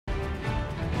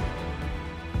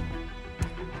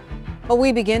Well,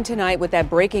 we begin tonight with that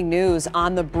breaking news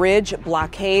on the bridge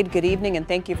blockade. Good evening, and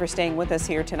thank you for staying with us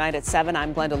here tonight at 7.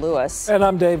 I'm Glenda Lewis. And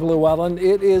I'm Dave Llewellyn.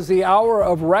 It is the hour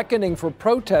of reckoning for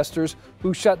protesters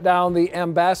who shut down the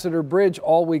Ambassador Bridge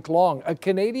all week long. A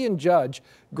Canadian judge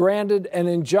granted an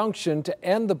injunction to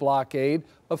end the blockade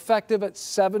effective at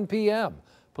 7 p.m.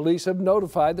 Police have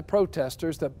notified the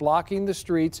protesters that blocking the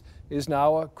streets is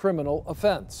now a criminal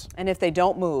offense. And if they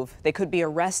don't move, they could be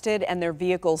arrested and their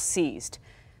vehicles seized.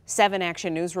 7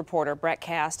 Action News reporter Brett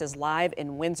Cast is live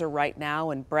in Windsor right now.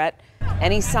 And Brett,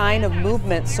 any sign of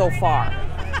movement so far?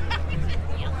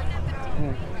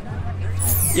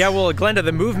 Yeah, well, Glenda,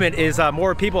 the movement is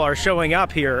more people are showing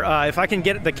up here. If I can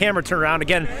get the camera turned around,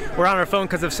 again, we're on our phone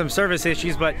because of some service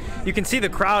issues, but you can see the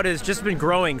crowd has just been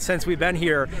growing since we've been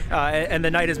here, and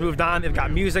the night has moved on. They've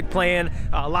got music playing,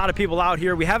 a lot of people out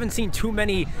here. We haven't seen too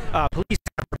many police.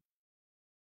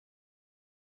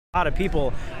 A lot of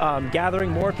people gathering,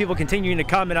 more people continuing to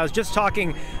come, and I was just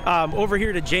talking over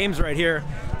here to James right here,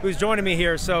 who's joining me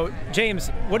here. So James,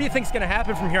 what do you think is going to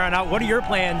happen from here on out? What are your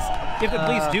plans if the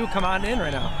police do come on in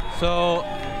right now? So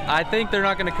I think they're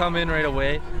not going to come in right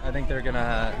away. I think they're going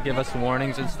to give us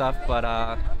warnings and stuff,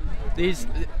 but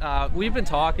we've been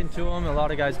talking to them. A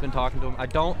lot of guys have been talking to them. I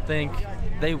don't think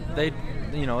they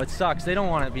you know, it sucks. They don't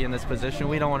want to be in this position.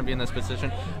 We don't want to be in this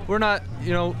position. We're not,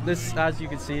 you know, this, as you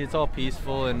can see, it's all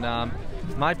peaceful, and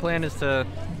my plan is to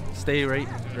stay right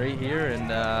here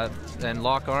and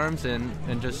lock arms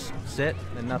and just sit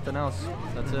and nothing else.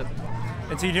 That's it.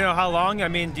 And so you know how long? I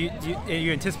mean, do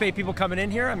you anticipate people coming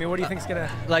in here? I mean, what do you think is gonna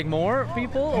like more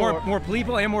people? More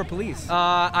people and more police.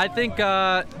 I think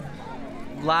past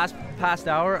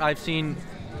hour I've seen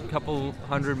a couple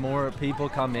hundred more people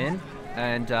come in,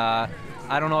 and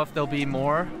I don't know if there'll be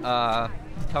more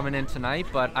coming in tonight,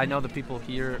 but I know the people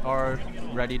here are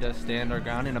ready to stand their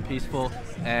ground in a peaceful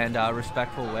and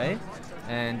respectful way,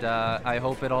 and I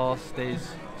hope it all stays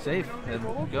safe and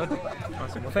good.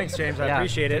 Awesome. Well, thanks, James. I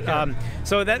appreciate it.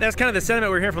 So that's kind of the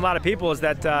sentiment we're hearing from a lot of people, is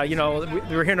that you know,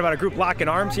 we're hearing about a group locking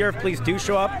arms here. If police do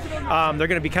show up, they're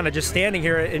going to be kind of just standing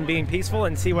here and being peaceful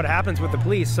and see what happens with the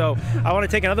police. So I want to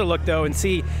take another look though and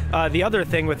see the other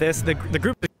thing with this. The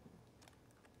group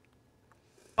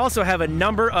also have a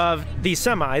number of these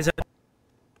semis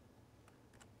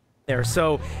there.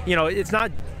 So you know, it's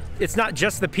not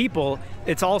just the people,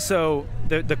 it's also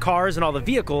the cars and all the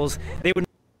vehicles. They would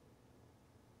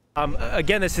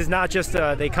again, this is not just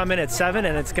they come in at 7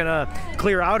 and it's gonna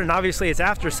clear out, and obviously it's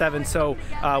after 7, so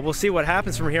we'll see what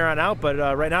happens from here on out. But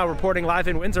right now, reporting live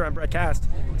in Windsor, I'm Brett Cast,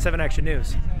 7 Action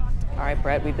News. All right,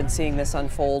 Brett, we've been seeing this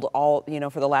unfold for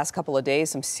the last couple of days,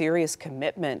 some serious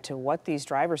commitment to what these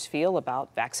drivers feel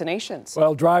about vaccinations.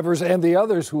 Well, drivers and the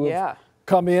others who have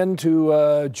come in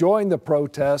to join the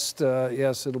protest,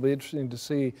 yes, it'll be interesting to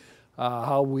see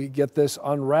how we get this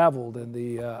unraveled in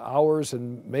the hours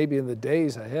and maybe in the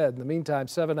days ahead. In the meantime,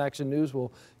 7 Action News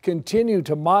will continue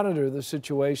to monitor the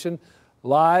situation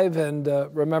live, and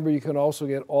remember, you can also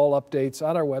get all updates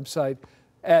on our website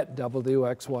at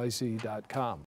WXYZ.com.